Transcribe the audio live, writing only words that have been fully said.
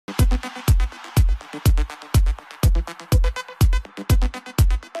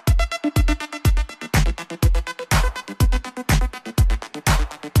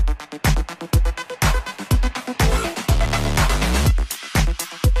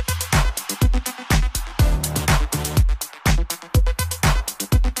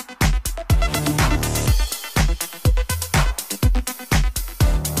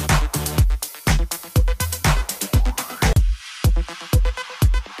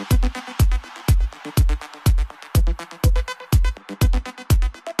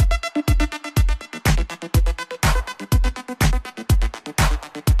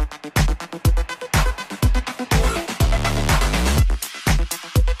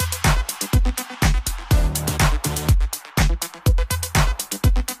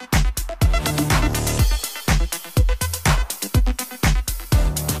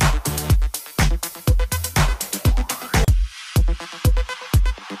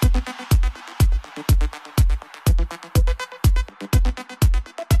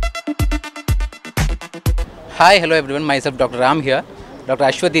Hi, hello everyone. Myself Dr. Ram here, Dr.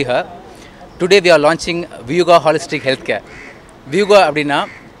 Ashwati here. Today we are launching VYUGA Holistic Healthcare. VYUGA அப்படினா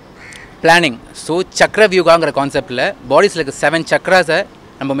planning. So chakra VYUGAங்கிற கான்செப்ட்ல பாடிஸ்ல இருக்க 7 சக்ராஸை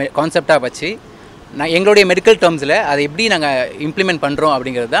நம்ம கான்செப்டா வச்சு எங்களுடைய medical டேர்ம்ஸ்ல அதை எப்படி நாங்க இம்ப்ளிமெண்ட் பண்றோம்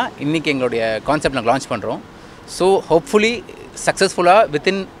அப்படிங்கிறது தான் இன்னைக்கு எங்களுடைய கான்செப்ட் நாங்க லான்ச் பண்றோம். So hopefully successfully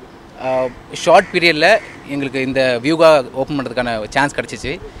within short periodல எங்களுக்கு இந்த VYUGA ஓபன் பண்றதுக்கான சான்ஸ்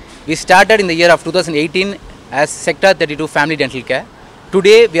கிடைச்சிச்சு. We started in the year of 2018 as Sector 32 Family Dental Care.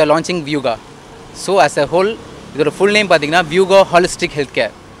 Today we are launching VYUGA. So as a whole, இதோட full name பார்த்தீங்கன்னா VYUGA Holistic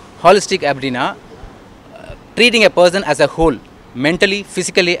Healthcare. Holistic அப்படின்னா treating a person as a whole, mentally,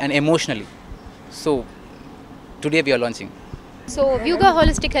 physically and emotionally. So today we are launching. So VYUGA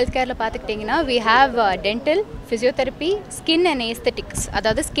Holistic Healthcare la paathukitingina we have dental, physiotherapy, skin and aesthetics,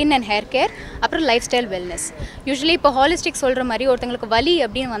 adhaadu skin and hair care, apra lifestyle wellness. Usually ipo holistic solra mari orthangalukku vali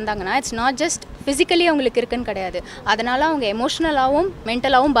appdin vandanga it's not just physically avangalukku irukku kadayadu, adanal avanga emotional avum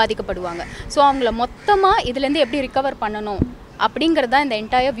mental avum baadikkapaduvanga. So avangala mottama idilende eppadi recover pannanom அப்படிங்கிறது தான் இந்த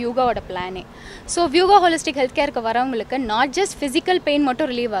entire வியூகாவோட பிளானே. So வியூகா holistic health கேருக்கு வரவங்களுக்கு not just physical pain மட்டும்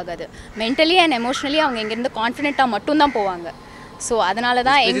relieve ஆகாது, mentally and emotionally அவங்க இங்கேருந்து கான்ஃபிடென்ட்டாக மட்டும்தான் போவாங்க. ஸோ அதனால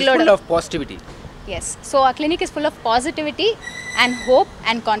தான் எங்களோட positivity. S, so clinic is full of positivity and hope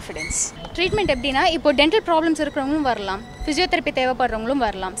and confidence. Treatment எப்படின்னா இப்போ டென்டல் ப்ராப்ளம்ஸ் இருக்கிறவங்களும் வரலாம், ஃபிசியோதெரப்பி தேவைப்படுறவங்களும்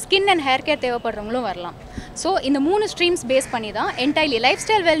வரலாம், ஸ்கின் அண்ட் ஹேர் கேர் தேவைப்படுறவங்களும் வரலாம். ஸோ இந்த 3 ஸ்ட்ரீம்ஸ் பேஸ் பண்ணி தான் என்டைலி லைஃப்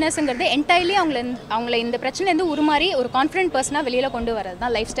ஸ்டைல் வெல்னஸ்ங்கிறது என்டைலி அவங்கள இந்த பிரச்சனைலேருந்து உருமாறி ஒரு கான்ஃபிடென்ட் பர்சனாக வெளியில் கொண்டு வரது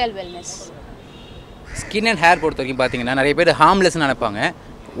தான் life style wellness. Skin and hair பொறுத்த வரைக்கும் பார்த்தீங்கன்னா நிறைய பேர் ஹார்ம்லெஸ்ன்னு நினைப்பாங்க.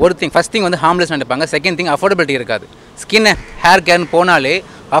 ஃபஸ்ட் திங் வந்து ஹார்ம்லெஸ் நினைப்பாங்க, செகண்ட் திங் அஃபோர்டபிலிட்டி இருக்காது. ஸ்கின் அண்ட் ஹேர் கேர்னு போனாலே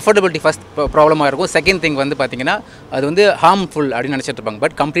அஃபோர்டபிலிட்டி ஃபஸ்ட் ப்ராப்ளமாக இருக்கும். செகண்ட் திங் வந்து பார்த்தீங்கன்னா அது வந்து ஹார்ம்ஃபுல் அப்படின்னு நினச்சிட்டு இருப்பாங்க.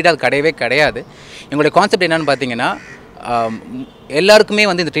 பட் கம்ப்ளீட்டாக அது கிடையவே கிடையாது. எங்களுடைய கான்செப்ட் என்னென்னு பார்த்தீங்கன்னா எல்லாருக்குமே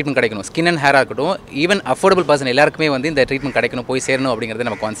வந்து இந்த ட்ரீட்மெண்ட் கிடைக்கணும். ஸ்கின் அண்ட் ஹேராக இருக்கட்டும், ஈவன் அஃபோர்டபுள் பர்சன் எல்லாருக்குமே வந்து இந்த ட்ரீட்மெண்ட் கிடைக்கணும், போய் சேரணும் அப்படிங்கிறது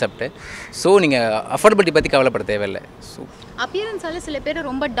நம்ம கான்செப்ட். ஸோ நீங்கள் அஃபோர்டபிலிட்டி பற்றி கவலைப்பட தேவையில்லை. ஸோ அப்பியரன்ஸால் சில பேர்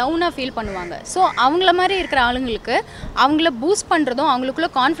ரொம்ப டவுனாக ஃபீல் பண்ணுவாங்க. ஸோ அவங்கள மாதிரி இருக்கிற ஆளுங்களுக்கு அவங்கள பூஸ்ட் பண்ணுறதும் அவங்களுக்குள்ள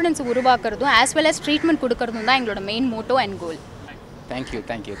confidence உருவாக்குறதும் as well as treatment கொடுக்கறதும் தான் எங்களோட main Moto and goal. Thank you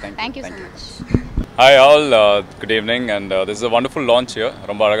so much. Hi all, good evening and this is a wonderful launch here.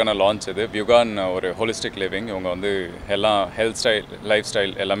 ரொம்ப அழகான லான்ச் இது. VYUGA ஒரு ஹோலிஸ்டிக் லிவிங், இவங்க வந்து எல்லாம் ஹெல்த் ஸ்டைல் லைஃப்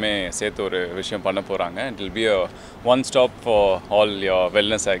ஸ்டைல் எல்லாமே சேர்த்து ஒரு விஷயம் பண்ண போகிறாங்க. It will be a one stop for all your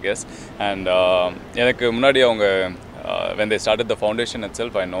wellness I guess. And எனக்கு முன்னாடி அவங்க when they started the foundation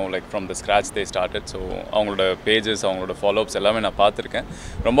itself, I know like from the scratch they started. So அவங்களோட பேஜஸ் அவங்களோட ஃபாலோஅப்ஸ் எல்லாமே நான் பார்த்துருக்கேன்.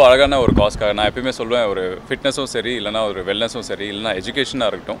 ரொம்ப அழகான ஒரு காஸ்க்காக நான் எப்பயுமே சொல்லுவேன், ஒரு ஃபிட்னஸும் சரி, இல்லைனா ஒரு வெல்னஸும் சரி, இல்லைனா எஜுகேஷனாக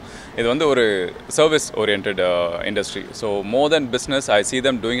இருக்கட்டும், இது வந்து ஒரு service orient industry. So more then business I see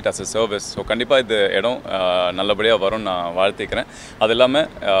them doing it as a service. So கண்டிப்பாக இது இடம் நல்லபடியாக வரும்னு நான் வாழ்த்திக்கிறேன். அது இல்லாமல்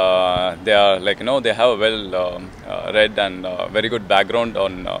they are like they have a well read and very good background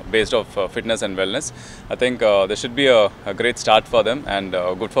on based of fitness and wellness. I think there should be a great start for them and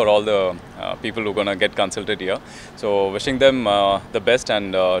good for all the people who are going to get consulted here. So wishing them the best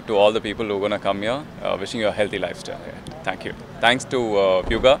and to all the people who are going to come here, wishing you a healthy lifestyle. Thank you. Thanks to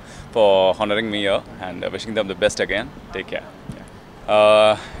VYUGA for honoring me here and wishing them the best again. Take care.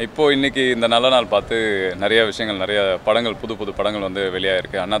 இப்போது இன்றைக்கி இந்த நல்ல நாள் பார்த்து நிறைய விஷயங்கள், நிறைய படங்கள், புது புது படங்கள் வந்து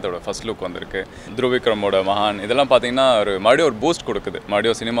வெளியாகிருக்கு. அண்ணாத்தோட ஃபஸ்ட் லுக் வந்திருக்கு, துருவிக்ரமோட மகான், இதெல்லாம் பார்த்திங்கன்னா மறுபடியும் ஒரு பூஸ்ட் கொடுக்குது.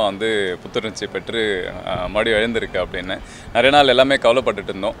 மறுபடியும் சினிமா வந்து புத்துணர்ச்சி பெற்று மறுபடியும் எழுந்திருக்கு அப்படின்னு நிறைய நாள் எல்லாமே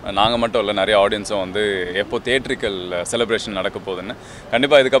கவலைப்பட்டுட்டு இருந்தோம். நாங்கள் மட்டும் இல்லை, நிறைய ஆடியன்ஸும் வந்து எப்போ தியேட்ரிக்கல் செலிப்ரேஷன் நடக்க போகுதுன்னு.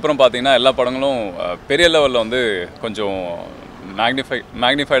 கண்டிப்பாக இதுக்கப்புறம் பார்த்திங்கன்னா எல்லா படங்களும் பெரிய லெவலில் வந்து கொஞ்சம்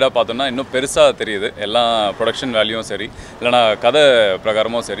மேக்னிஃபைடாக பார்த்தோம்னா இன்னும் பெருசாக தெரியுது. எல்லா ப்ரொடக்ஷன் வேல்யூவும் சரி, இல்லைனா கதை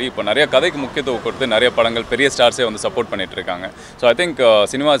பிரகாரமும் சரி, இப்போ நிறைய கதைக்கு முக்கியத்துவம் கொடுத்து நிறைய படங்கள் பெரிய ஸ்டார்ஸே வந்து சப்போர்ட் பண்ணிகிட்டு இருக்காங்க. So I think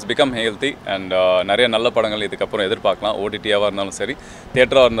cinema is become healthy and நிறைய நல்ல படங்கள் இதுக்கப்புறம் எதிர்பார்க்கலாம். ஓடிடியாக இருந்தாலும் சரி,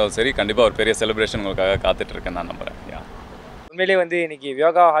 தியேட்டராக இருந்தாலும் சரி, கண்டிப்பாக ஒரு பெரிய செலிப்ரேஷன் உங்களுக்காக காத்துட்ருக்கேன் நான் நம்புகிறேன். உண்மையிலே வந்து இன்றைக்கி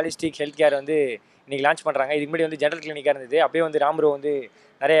VYUGA ஹாலிஸ்டிக் ஹெல்த் கேர் வந்து இன்றைக்கி லான்ச் பண்ணுறாங்க. இதுக்கு முன்னாடி வந்து ஜென்ரல் கிளினிக்காக இருந்தது. அப்படியே வந்து ராம்ரோ வந்து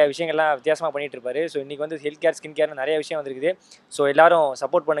நிறைய விஷயங்கள்லாம் வித்தியாசமாக பண்ணிகிட்டு இருப்பார். ஸோ இன்றைக்கி வந்து ஹெல்த் கேர், ஸ்கின் கேர்னு நிறைய விஷயம் வந்துருக்குது. ஸோ எல்லோரும்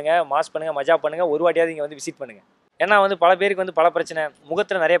சப்போர்ட் பண்ணுங்கள், மாஸ் பண்ணுங்கள், மஜா பண்ணுங்கள், ஒரு வாட்டியாவது இங்கே வந்து விசிட் பண்ணுங்கள். ஏன்னா வந்து பல பேருக்கு வந்து பல பிரச்சனை,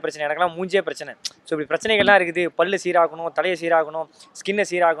 முகத்தில் நிறைய பிரச்சனை, எனக்கெல்லாம் மூஞ்சே பிரச்சனை. ஸோ இப்படி பிரச்சனைகள்லாம் இருக்குது. பல்லு சீராகணும், தலையை சீராகணும், ஸ்கின்னை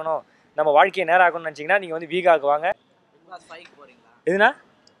சீராகணும், நம்ம வாழ்க்கையை நேராகணும்னு நினச்சிங்கன்னா நீங்கள் வந்து VYUGAக்கு வாங்க. எதுனா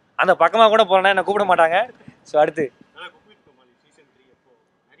அந்த பக்கமாக கூட போகிறேன்னா என்னை கூப்பிட மாட்டாங்க. ஸோ அடுத்து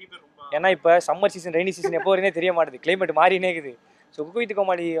ஏன்னா இப்போ சம்மர் சீசன், ரெய்னி சீசன் எப்போ வருதுனே தெரிய மாட்டேது, கிளைமேட் மாறினே இருக்குது. ஸோ குக் வித்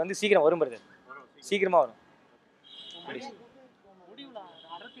கோமாளி வந்து சீக்கிரம் வரும், பிரதர், சீக்கிரமாக வரும்.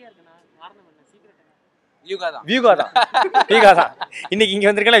 VYUGA தான் இன்னைக்கு இங்கே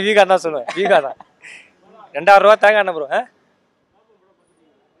வந்திருக்கேன். VYUGA தான் சொல்லுவேன். VYUGA தான். 2000 ரூபா தாங்க அண்ணா ப்ரோ.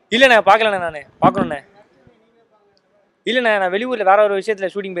 இல்லைண்ணே பார்க்கலண்ணே, நான் பார்க்கணுண்ணே. இல்லைண்ணே நான் வெளியூரில் வேற ஒரு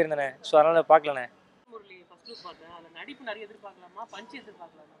விஷயத்தில் ஷூட்டிங் போயிருந்தேண்ணே. ஸோ அதனால் பார்க்கலண்ணே.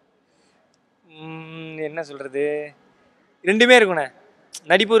 என்ன சொல்கிறது, ரெண்டுமே இருக்குண்ணே.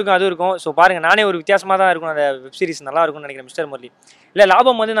 நடிப்பு இருக்கும், அதுவும் இருக்கும். ஸோ பாருங்கள், நானே ஒரு வித்தியாசமாக தான் இருக்கும். அந்த வெப் சீரிஸ் நல்லா இருக்கும்னு நினைக்கிறேன் மிஸ்டர் முரளி. இல்லை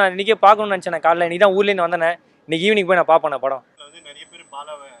லாபம் வந்து நான் இன்றைக்கே பார்க்கணும்னு நினச்சேன். காலைல நீ தான் ஊர்லேருந்து வந்தேனே, இன்றைக்கி ஈவினிங் போய் நான் பார்ப்பேன் படம். நிறைய பேர்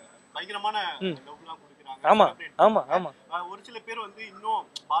பாலாவை பயங்கரமான லவ்லாம் கொடுக்குறாங்க. ஆமாம் ஆமாம் ஆமாம். ஒரு சில பேர் வந்து இன்னும்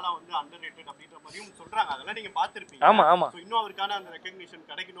பாலா வந்து அண்டர்ரேட்டட் அப்படின்ற மாதிரியும் சொல்றாங்க. அதெல்லாம் நீங்க பார்த்திருப்பீங்க. ஆமாம் ஆமாம். இன்னும் அவருக்கான அந்த ரெகக்னிஷன்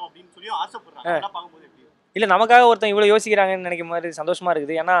கிடைக்கணும் அப்படின்னு சொல்லி ஆசைப்படுறாங்க. அதெல்லாம் பார்க்கும்போது எப்படி? இல்லை நமக்காக ஒருத்தன் இவ்வளோ யோசிக்கிறாங்கன்னு நினைக்கும் போது சந்தோஷமாக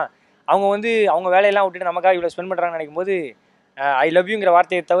இருக்குது. ஏன்னா அவங்க வந்து அவங்க வேலையெல்லாம் விட்டுட்டு நமக்காக இவ்வளோ ஸ்பெண்ட் பண்ணுறாங்கன்னு நினைக்கும் போது ஐ லவ் யூங்கிற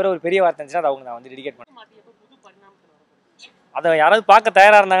வார்த்தையை தவிர ஒரு பெரிய வார்த்தை இருந்துச்சுன்னா அது அவங்க நான் வந்து டெடிகேட் பண்ணேன். அதை யாராவது பார்க்க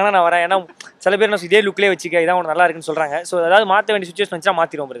தயாராக இருந்தாங்கன்னா நான் வரேன். ஏன்னா சில பேர் நான் இதே லுக்லேயே வச்சுக்க இதான் ஒன்று நல்லா இருக்குன்னு சொல்கிறாங்க. ஸோ அதாவது மாற்ற வேண்டிய சுச்சுவேஷன் வந்துச்சுன்னா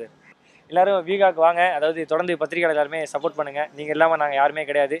மாற்றிடுவோம் பிரதர். எல்லோரும் வியூகாவுக்கு வாங்க. அதாவது தொடர்ந்து பத்திரிகையாளர் எல்லாருமே சப்போர்ட் பண்ணுங்கள். நீங்கள் இல்லாமல் நாங்கள் யாருமே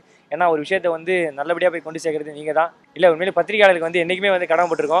கிடையாது. ஏன்னா ஒரு விஷயத்தை வந்து நல்லபடியாக போய் கொண்டு சேர்க்கறது நீங்கள் தான். இல்லை உண்மையிலே பத்திரிகையாளருக்கு வந்து என்றைக்குமே வந்து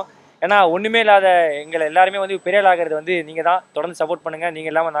கடமைப்பட்டிருக்கோம். ஏன்னா ஒன்றுமே இல்லாத எங்களை எல்லாருமே வந்து பெரிய ஆகிறது வந்து நீங்கள் தான். தொடர்ந்து சப்போர்ட் பண்ணுங்கள்.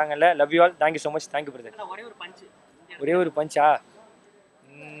 நீங்கள் இல்லாமல் நாங்கள் இல்லை. Love you all. Thank you so much. Thank you brother. ஒரே ஒரு பஞ்சா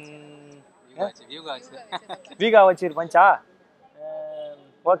வியூகா வச்சு ஒரு பஞ்சா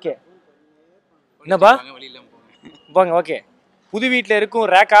ஓகே. என்னப்பா போங்க. ஓகே, புது வீட்டில் இருக்கும்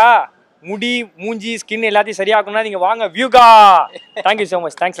ரேக்கா முடி மூஞ்சி ஸ்கின் எல்லாத்தையும் சரியாக்கணும்னா நீங்கள் வாங்க வியூகா. Thank you so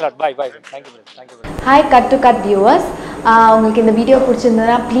much. Thanks lot. Bye bye. Thank you brother. Thank you brother. Hi cut to cut viewers, உங்களுக்கு இந்த வீடியோ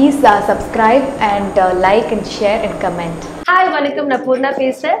பிடிச்சிருந்ததுன்னா please subscribe and like and share and comment. Hi வணக்கம், நான் பூர்ணா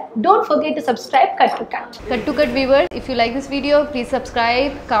பேசுகிறேன். Don't forget to subscribe Cut to Cut. Cut to Cut viewers, if you like this video, please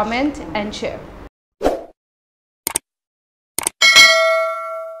subscribe, comment and share.